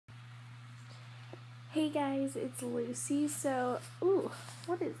Hey guys, it's Lucy.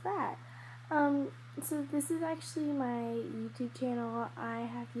 What is that? So this is actually my YouTube channel. I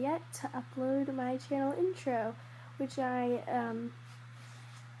have yet to upload my channel intro, which I am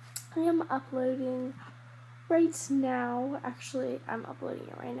uploading right now. Actually, I'm uploading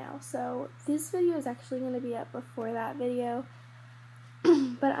it right now. So this video is actually going to be up before that video.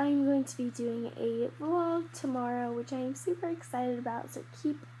 But I'm going to be doing a vlog tomorrow, which I am super excited about, so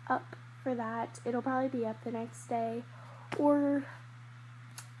keep up for that. It'll probably be up the next day or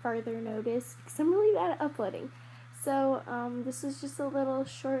further notice because I'm really bad at uploading. So this is just a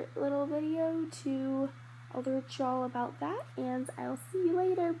short little video to alert y'all about that, and I'll see you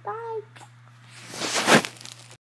later. Bye!